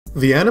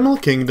The animal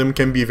kingdom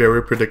can be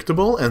very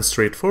predictable and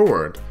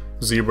straightforward.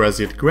 Zebras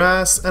eat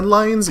grass and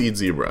lions eat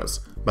zebras,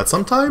 but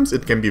sometimes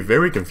it can be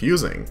very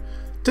confusing.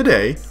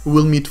 Today, we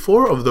will meet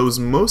 4 of those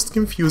most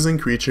confusing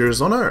creatures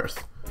on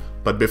Earth.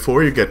 But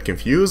before you get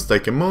confused,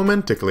 take a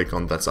moment to click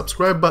on that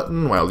subscribe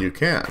button while you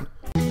can.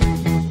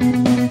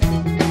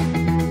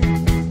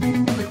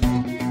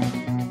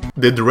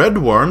 Did red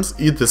worms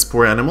eat this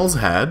poor animal's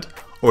head?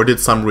 Or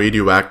did some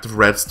radioactive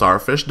red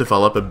starfish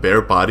develop a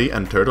bare body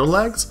and turtle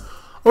legs?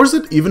 Or is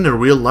it even a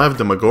real-life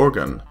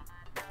Demogorgon?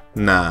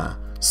 Nah,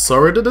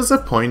 sorry to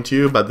disappoint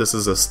you, but this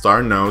is a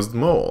Starnosed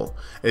Mole,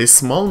 a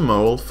small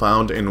mole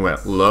found in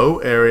wet, low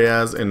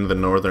areas in the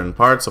northern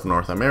parts of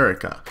North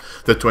America.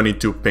 The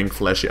 22 pink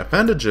fleshy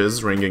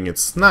appendages ringing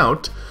its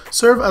snout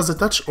serve as a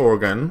touch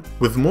organ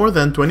with more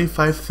than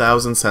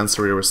 25,000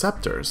 sensory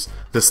receptors.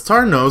 The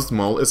Starnosed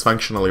Mole is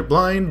functionally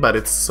blind, but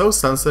it's so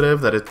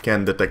sensitive that it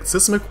can detect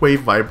seismic wave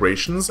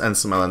vibrations and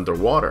smell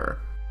underwater.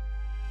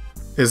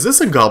 Is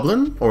this a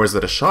goblin or is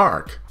it a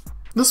shark?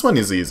 This one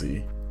is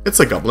easy.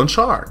 It's a Goblin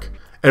Shark,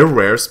 a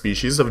rare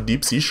species of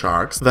deep-sea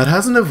sharks that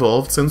hasn't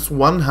evolved since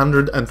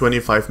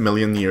 125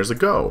 million years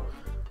ago.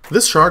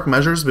 This shark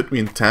measures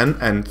between 10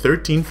 and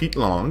 13 feet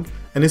long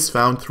and is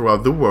found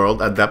throughout the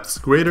world at depths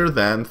greater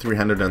than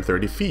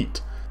 330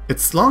 feet.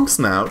 Its long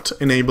snout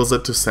enables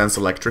it to sense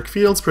electric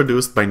fields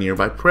produced by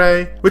nearby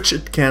prey, which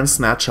it can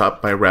snatch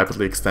up by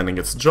rapidly extending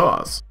its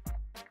jaws.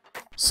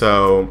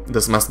 So,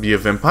 this must be a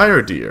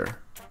vampire deer.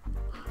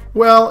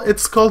 Well,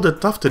 it's called a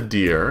Tufted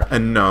Deer,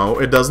 and no,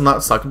 it does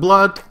not suck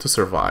blood to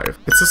survive.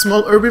 It's a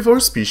small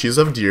herbivore species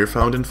of deer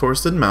found in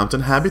forested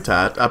mountain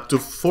habitat up to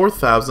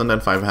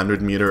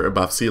 4,500 meters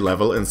above sea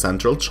level in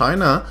central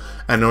China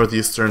and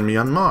northeastern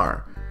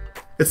Myanmar.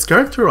 It's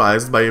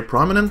characterized by a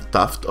prominent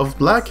tuft of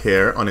black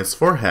hair on its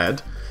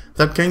forehead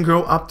that can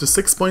grow up to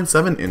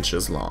 6.7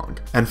 inches long,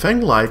 and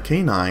fang-like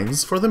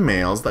canines for the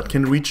males that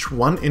can reach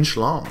 1 inch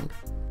long.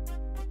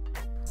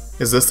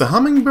 Is this a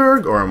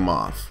hummingbird or a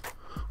moth?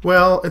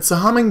 Well, it's a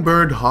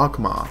hummingbird hawk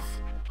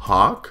moth.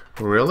 Hawk?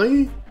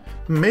 Really?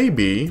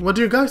 Maybe. What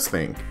do you guys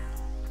think?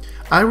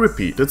 I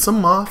repeat, it's a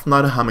moth,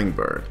 not a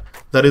hummingbird,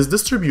 that is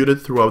distributed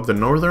throughout the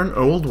northern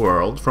Old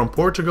World from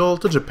Portugal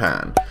to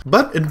Japan,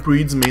 but it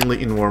breeds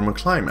mainly in warmer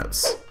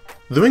climates.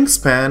 The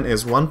wingspan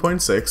is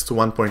 1.6 to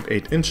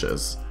 1.8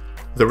 inches.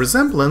 The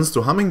resemblance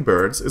to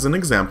hummingbirds is an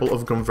example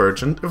of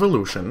convergent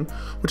evolution,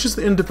 which is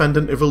the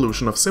independent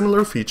evolution of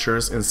similar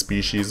features in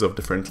species of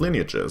different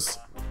lineages.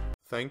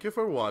 Thank you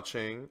for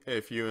watching.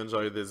 If you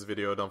enjoyed this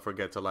video, don't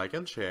forget to like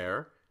and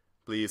share.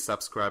 Please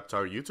subscribe to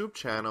our YouTube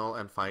channel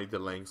and find the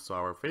links to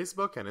our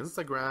Facebook and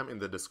Instagram in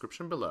the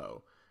description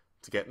below.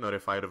 To get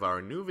notified of our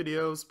new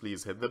videos,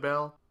 please hit the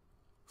bell.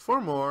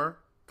 For more,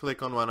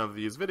 click on one of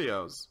these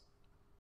videos.